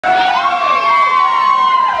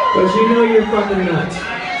Cause you know you're fucking nuts.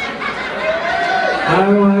 I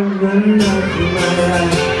want the nut in my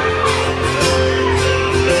life,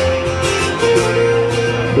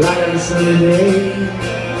 like on a sunny day,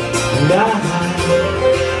 and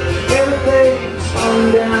everything's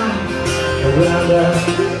falling down around us.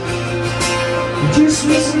 Just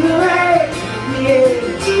missing the rain, yeah.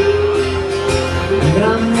 And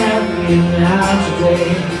I'm happy now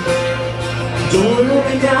today. Don't let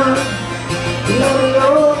me down, let me go.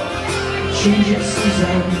 Change it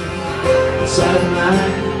season inside my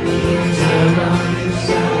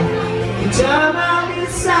time I'm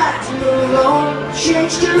inside to move on,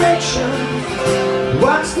 change direction.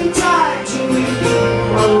 What's the tide to leave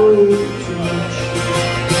away too much?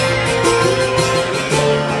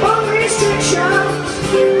 All restrictions,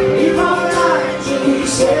 leave all lines to be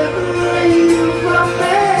separate you from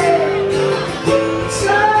me.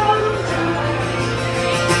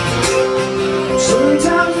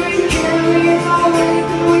 Sometimes we carry it all than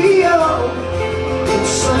we owe.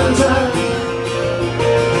 Sometimes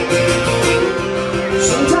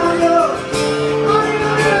you're on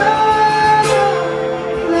your own.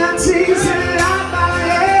 That takes it out by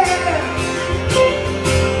hand.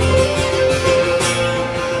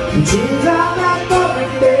 Dreams out that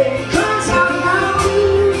perfect day comes out loud.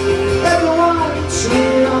 Everyone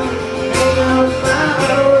swing on and out my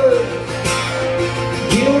word.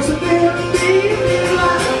 Gives a bit of me in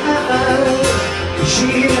life. She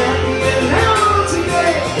let me down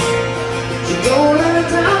today. She don't let it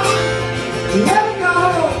down. Let it go.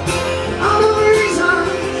 All the reasons,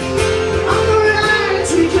 all the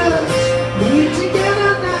lights we just leave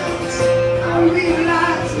together nights. I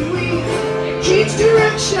realize that we change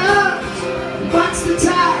directions. What's the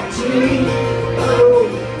tide to leave? Oh,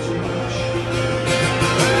 too much.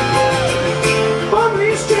 On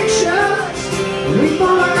restrictions, we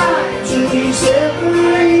fall right to be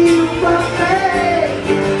separate you from me.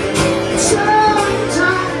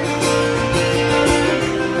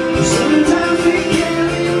 Sometimes we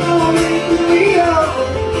carry more than we owe.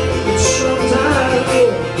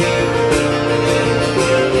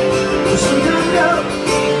 But sometimes you're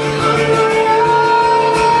on your own.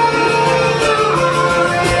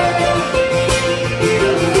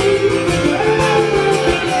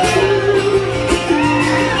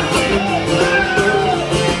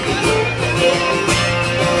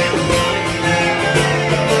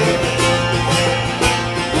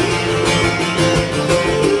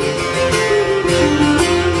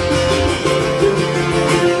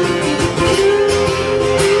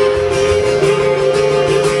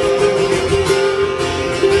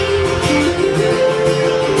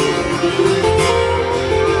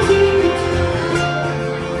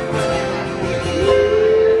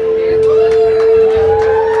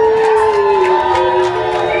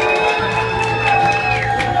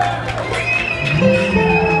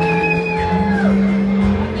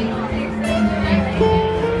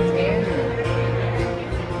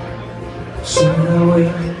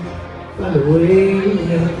 By the way,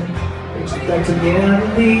 expect to get out of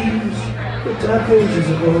these the dark ages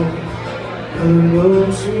of old. And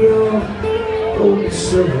rose for your old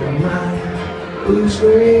silver mine, blues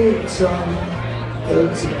great song,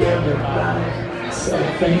 held together by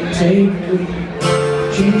cellophane tape. We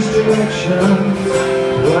change directions.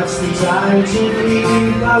 What's the tide to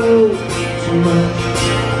leave? I wrote too much.